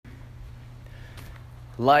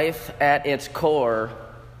Life at its core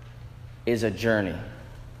is a journey.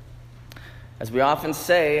 As we often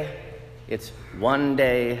say, it's one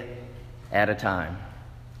day at a time.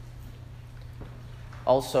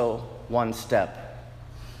 Also, one step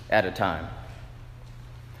at a time.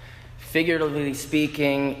 Figuratively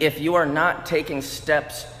speaking, if you are not taking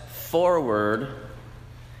steps forward,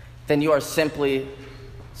 then you are simply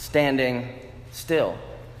standing still.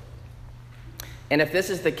 And if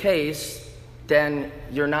this is the case, then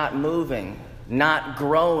you're not moving, not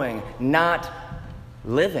growing, not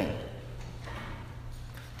living.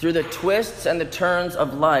 Through the twists and the turns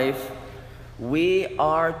of life, we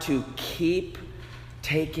are to keep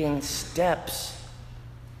taking steps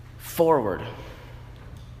forward.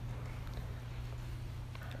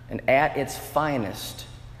 And at its finest,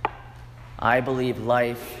 I believe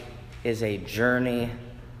life is a journey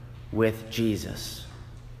with Jesus.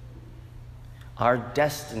 Our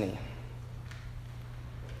destiny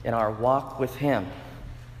in our walk with Him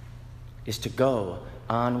is to go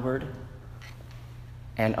onward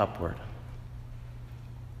and upward.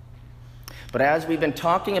 But as we've been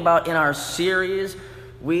talking about in our series,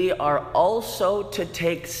 we are also to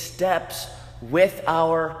take steps with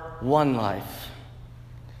our one life,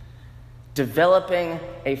 developing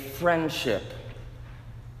a friendship,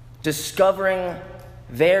 discovering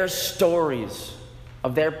their stories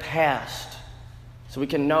of their past so we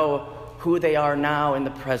can know who they are now in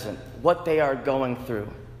the present, what they are going through,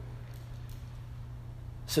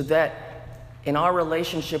 so that in our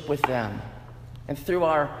relationship with them and through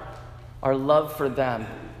our love for them,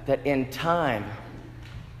 that in time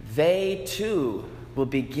they too will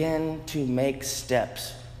begin to make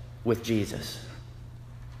steps with Jesus.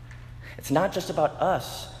 It's not just about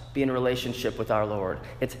us being in a relationship with our Lord.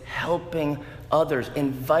 It's helping others,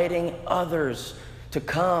 inviting others to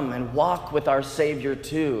come and walk with our Savior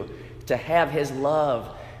too, to have His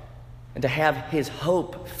love and to have His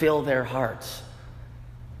hope fill their hearts.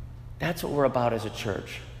 That's what we're about as a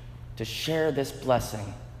church, to share this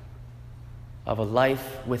blessing of a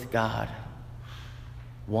life with God,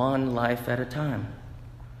 one life at a time.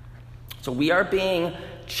 So we are being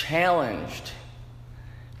challenged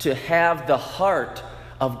to have the heart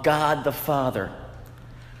of God the Father,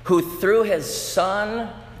 who through His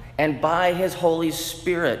Son and by His Holy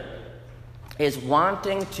Spirit is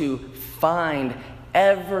wanting to find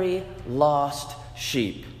every lost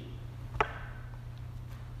sheep,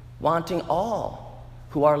 wanting all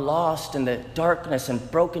who are lost in the darkness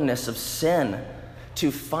and brokenness of sin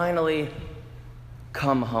to finally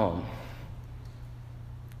come home.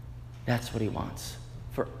 That's what He wants,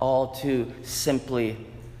 for all to simply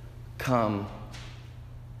come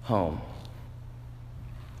home.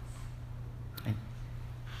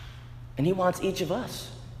 And He wants each of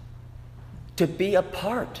us to be a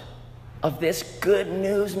part of this good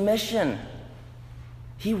news mission.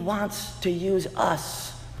 He wants to use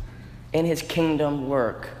us in His kingdom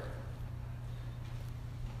work.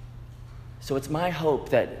 So it's my hope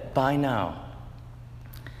that by now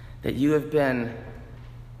that you have been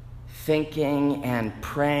thinking and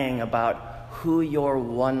praying about who your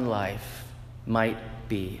one life might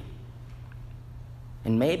be.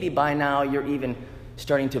 And maybe by now you're even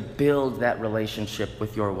starting to build that relationship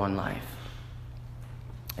with your one life.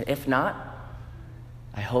 And if not,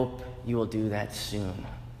 I hope you will do that soon.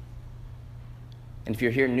 And if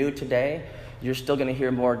you're here new today, you're still going to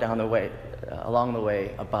hear more along the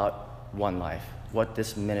way about one life, what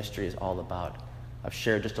this ministry is all about. I've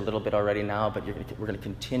shared just a little bit already now, but we're going to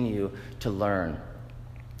continue to learn.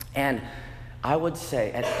 And I would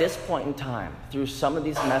say at this point in time, through some of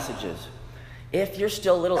these messages, if you're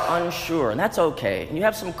still a little unsure, and that's okay, and you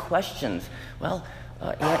have some questions, well,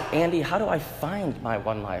 Andy, how do I find my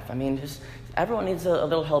one life? I mean, everyone needs a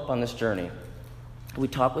little help on this journey. We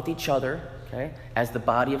talk with each other, okay? As the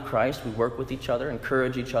body of Christ, we work with each other,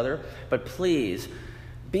 encourage each other, but please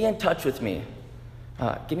be in touch with me.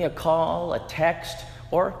 Give me a call, a text,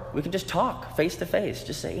 or we can just talk face to face.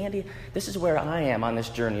 Just say, Andy, this is where I am on this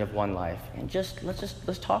journey of one life, and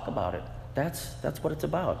let's talk about it. That's what it's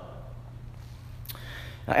about.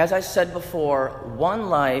 Now, as I said before, one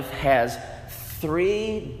life has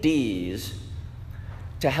 3 D's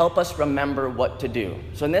to help us remember what to do.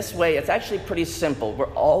 So in this way, it's actually pretty simple.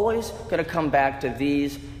 We're always going to come back to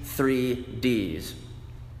these 3 D's.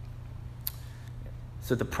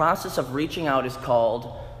 So the process of reaching out is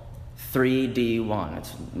called 3D1.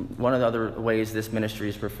 It's one of the other ways this ministry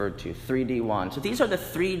is referred to, 3D1. So these are the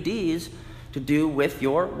 3 D's to do with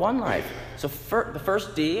your one life. So the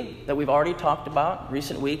first D that we've already talked about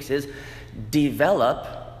recent weeks is develop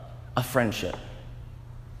a friendship.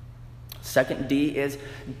 Second D is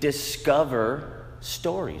discover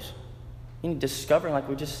stories. Discovering, like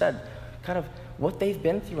we just said, kind of what they've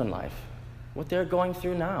been through in life, what they're going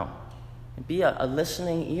through now. And be a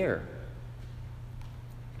listening ear.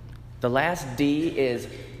 The last D is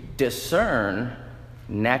discern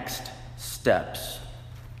next steps.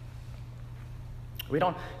 We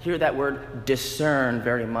don't hear that word discern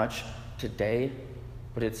very much today,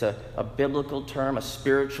 but it's a biblical term, a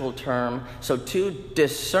spiritual term. So to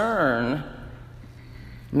discern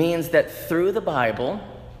means that through the Bible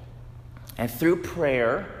and through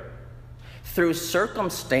prayer, through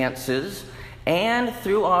circumstances, and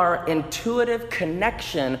through our intuitive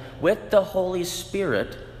connection with the Holy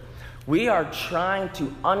Spirit, we are trying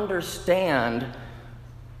to understand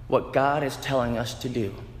what God is telling us to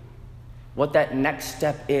do, what that next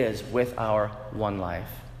step is with our one life.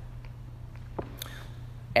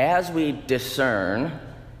 As we discern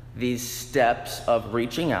these steps of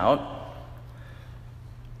reaching out,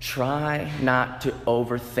 try not to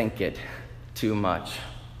overthink it too much.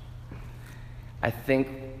 I think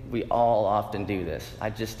we all often do this. I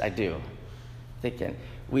do. Thinking.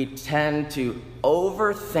 We tend to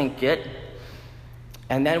overthink it,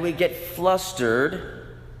 and then we get flustered,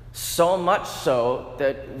 so much so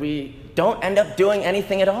that we don't end up doing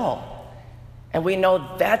anything at all. And we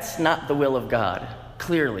know that's not the will of God,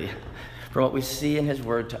 clearly, from what we see in His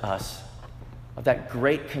Word to us, of that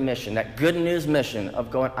great commission, that good news mission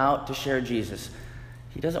of going out to share Jesus.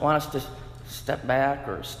 He doesn't want us to step back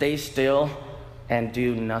or stay still and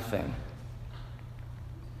do nothing.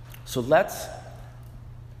 So let's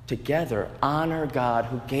together honor God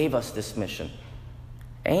who gave us this mission.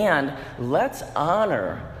 And let's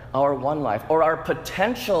honor our one life, or our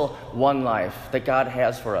potential one life that God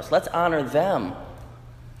has for us. Let's honor them.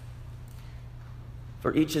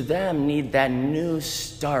 For each of them need that new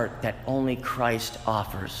start that only Christ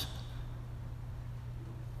offers.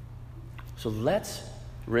 So let's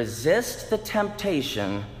resist the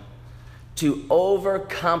temptation to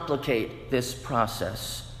overcomplicate this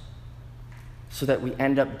process so that we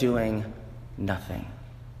end up doing nothing.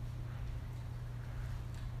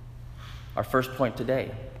 Our first point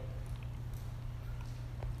today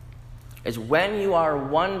is when you are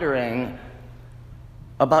wondering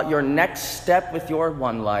about your next step with your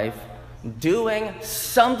one life, doing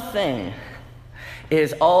something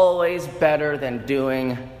is always better than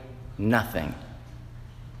doing nothing.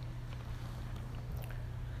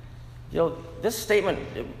 This statement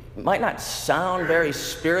might not sound very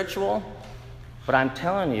spiritual, but I'm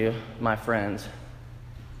telling you, my friends,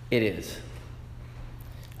 it is.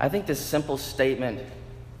 I think this simple statement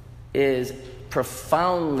is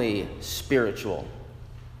profoundly spiritual.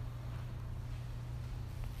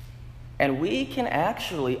 And we can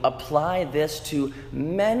actually apply this to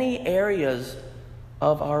many areas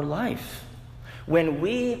of our life. When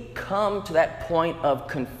we come to that point of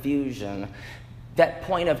confusion, that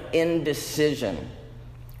point of indecision,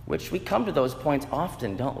 which we come to those points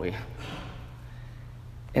often, don't we?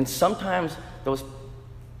 And sometimes those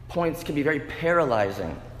points can be very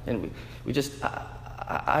paralyzing. And we just,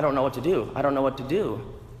 I don't know what to do. I don't know what to do.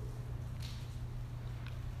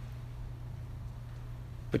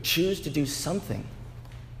 But choose to do something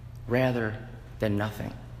rather than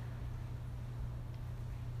nothing.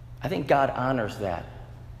 I think God honors that.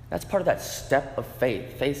 That's part of that step of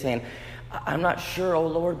faith. Faith saying, I'm not sure, oh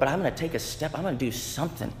Lord, but I'm going to take a step. I'm going to do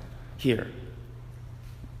something here.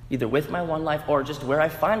 Either with my one life or just where I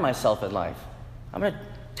find myself in life. I'm going to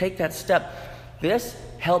take that step. This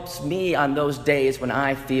helps me on those days when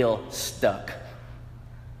I feel stuck.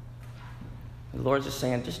 The Lord's just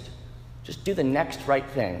saying, just do the next right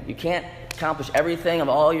thing. You can't accomplish everything of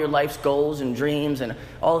all your life's goals and dreams and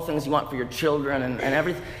all the things you want for your children and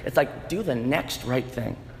everything. It's like, do the next right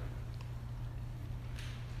thing.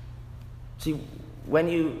 See, when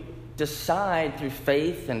you decide through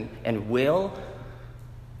faith and will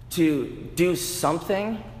to do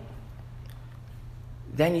something,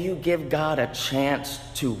 then you give God a chance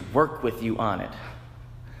to work with you on it.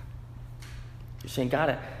 You're saying,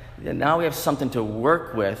 God, now we have something to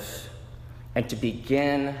work with and to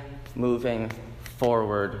begin moving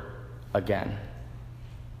forward again.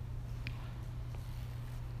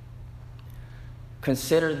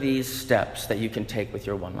 Consider these steps that you can take with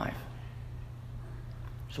your one life.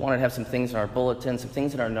 Just wanted to have some things in our bulletin, some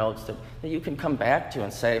things in our notes that you can come back to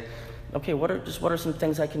and say, okay, what are some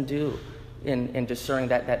things I can do in discerning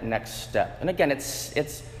that next step? And again,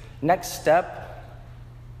 it's next step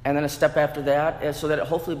and then a step after that, so that it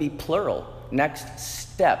hopefully be plural. Next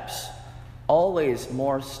steps. Always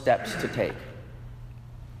more steps to take.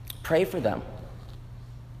 Pray for them.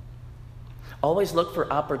 Always look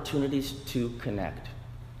for opportunities to connect.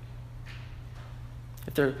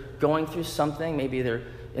 If they're going through something, maybe they're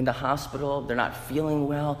in the hospital, they're not feeling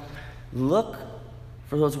well, look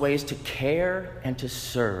for those ways to care and to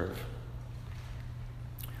serve.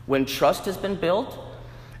 When trust has been built,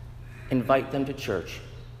 invite them to church.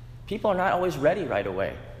 People are not always ready right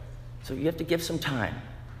away, so you have to give some time.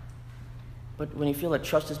 But when you feel that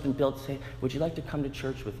trust has been built, say, would you like to come to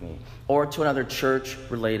church with me? Or to another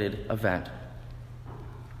church-related event.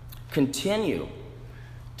 Continue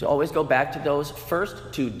to always go back to those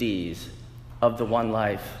first 2 Ds of the One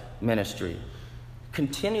Life ministry.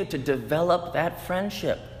 Continue to develop that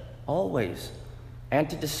friendship, always, and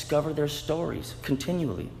to discover their stories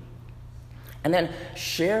continually. And then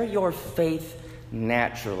share your faith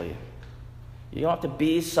naturally. You don't have to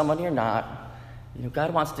be someone you're not.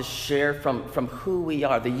 God wants to share from who we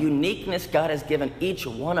are, the uniqueness God has given each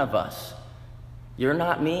one of us. You're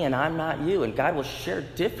not me and I'm not you, and God will share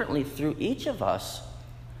differently through each of us.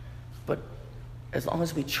 But as long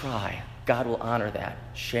as we try, God will honor that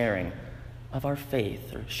sharing of our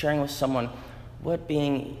faith, or sharing with someone what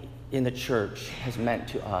being in the church has meant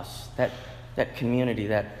to us, that community,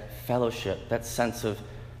 that fellowship, that sense of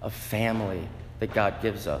family that God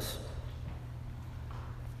gives us.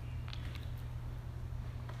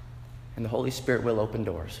 And the Holy Spirit will open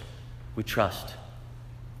doors. We trust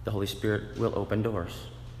the Holy Spirit will open doors.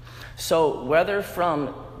 So whether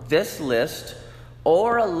from this list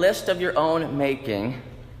or a list of your own making,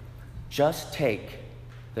 just take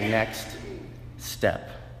the next step.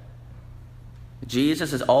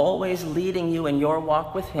 Jesus is always leading you in your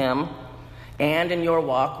walk with Him and in your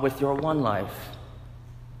walk with your One Life.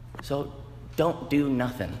 So don't do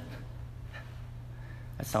nothing.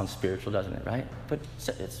 That sounds spiritual, doesn't it, right? But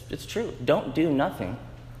it's true. Don't do nothing.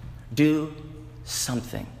 Do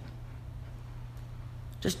something.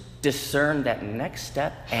 Just discern that next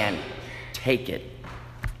step and take it.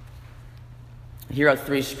 Here are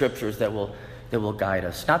 3 scriptures that will guide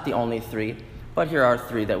us. Not the only 3, but here are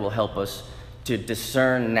 3 that will help us to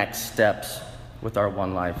discern next steps with our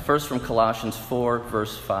One Life. First, from Colossians 4,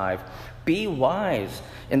 verse 5. Be wise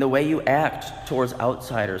in the way you act towards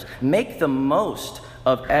outsiders. Make the most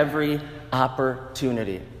of every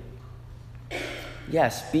opportunity.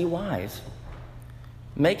 Yes, be wise.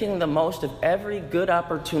 Making the most of every good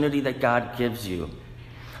opportunity that God gives you,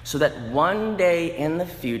 so that one day in the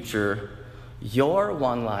future, your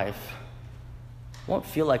One Life won't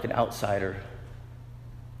feel like an outsider.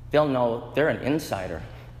 They'll know they're an insider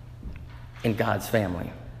in God's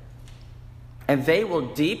family. And they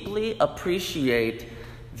will deeply appreciate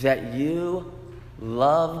that you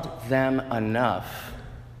loved them enough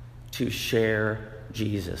to share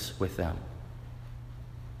Jesus with them.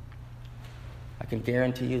 I can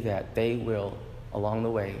guarantee you that they will, along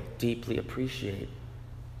the way, deeply appreciate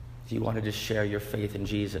if you wanted to share your faith in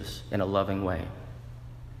Jesus in a loving way.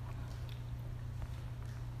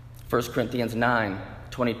 1 Corinthians 9,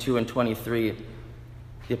 22 and 23,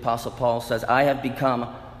 the Apostle Paul says, I have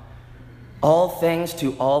become all things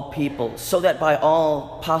to all people, so that by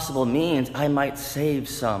all possible means I might save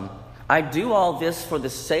some. I do all this for the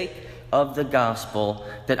sake of the gospel,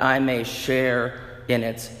 that I may share in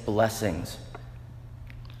its blessings.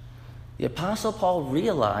 The Apostle Paul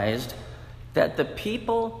realized that the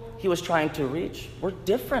people he was trying to reach were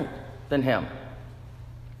different than him.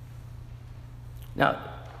 Now,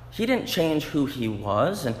 he didn't change who he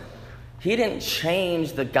was, and he didn't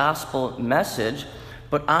change the gospel message,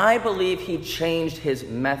 but I believe he changed his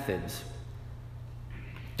methods,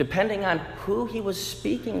 depending on who he was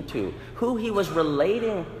speaking to, who he was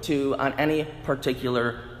relating to on any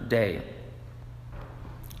particular day.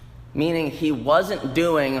 Meaning he wasn't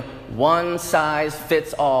doing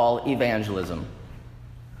one-size-fits-all evangelism.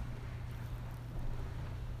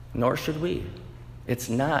 Nor should we. It's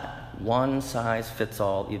not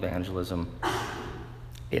one-size-fits-all evangelism.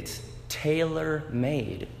 It's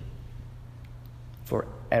tailor-made for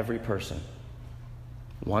every person,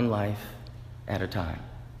 one life at a time.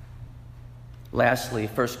 Lastly,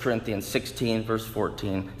 1 Corinthians 16, verse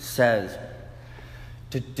 14 says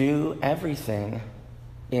to do everything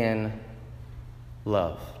in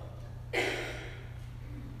love.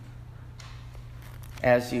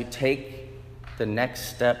 As you take the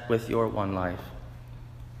next step with your One Life,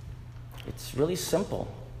 it's really simple,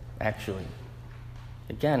 actually.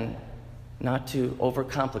 Again, not to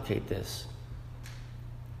overcomplicate this.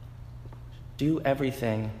 Do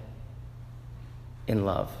everything in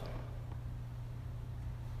love.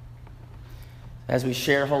 As we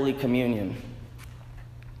share Holy Communion,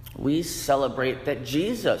 we celebrate that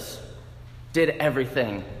Jesus did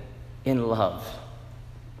everything in love,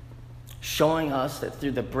 showing us that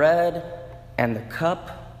through the bread and the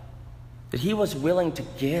cup, That he was willing to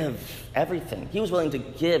give everything. He was willing to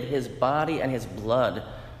give his body and his blood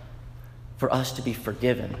for us to be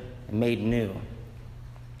forgiven and made new.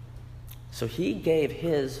 So he gave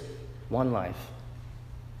his one life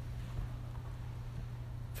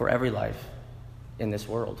for every life in this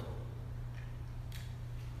world.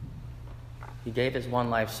 He gave his one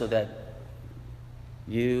life so that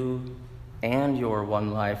you and your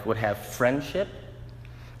one life would have friendship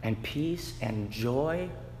and peace and joy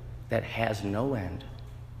that has no end.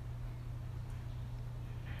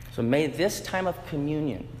 So may this time of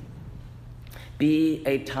communion be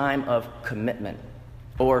a time of commitment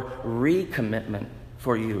or recommitment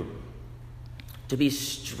for you, to be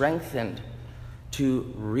strengthened to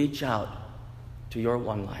reach out to your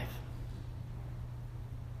one life,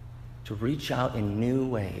 to reach out in new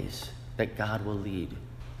ways that God will lead.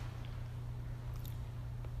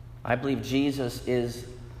 I believe Jesus is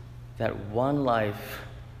that one life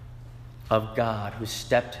of God who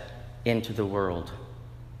stepped into the world.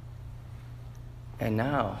 And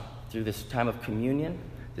now, through this time of communion,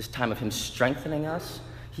 this time of him strengthening us,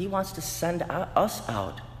 he wants to send us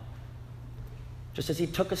out. Just as he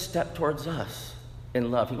took a step towards us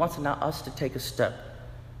in love, he wants now us to take a step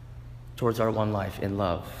towards our one life in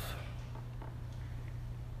love.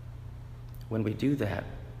 When we do that,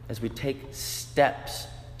 as we take steps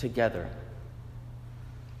together,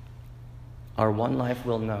 our one life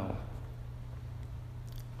will know.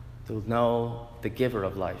 They'll know the giver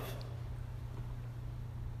of life,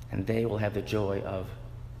 and they will have the joy of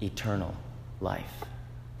eternal life.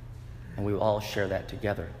 And we will all share that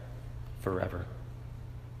together forever.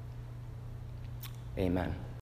 Amen.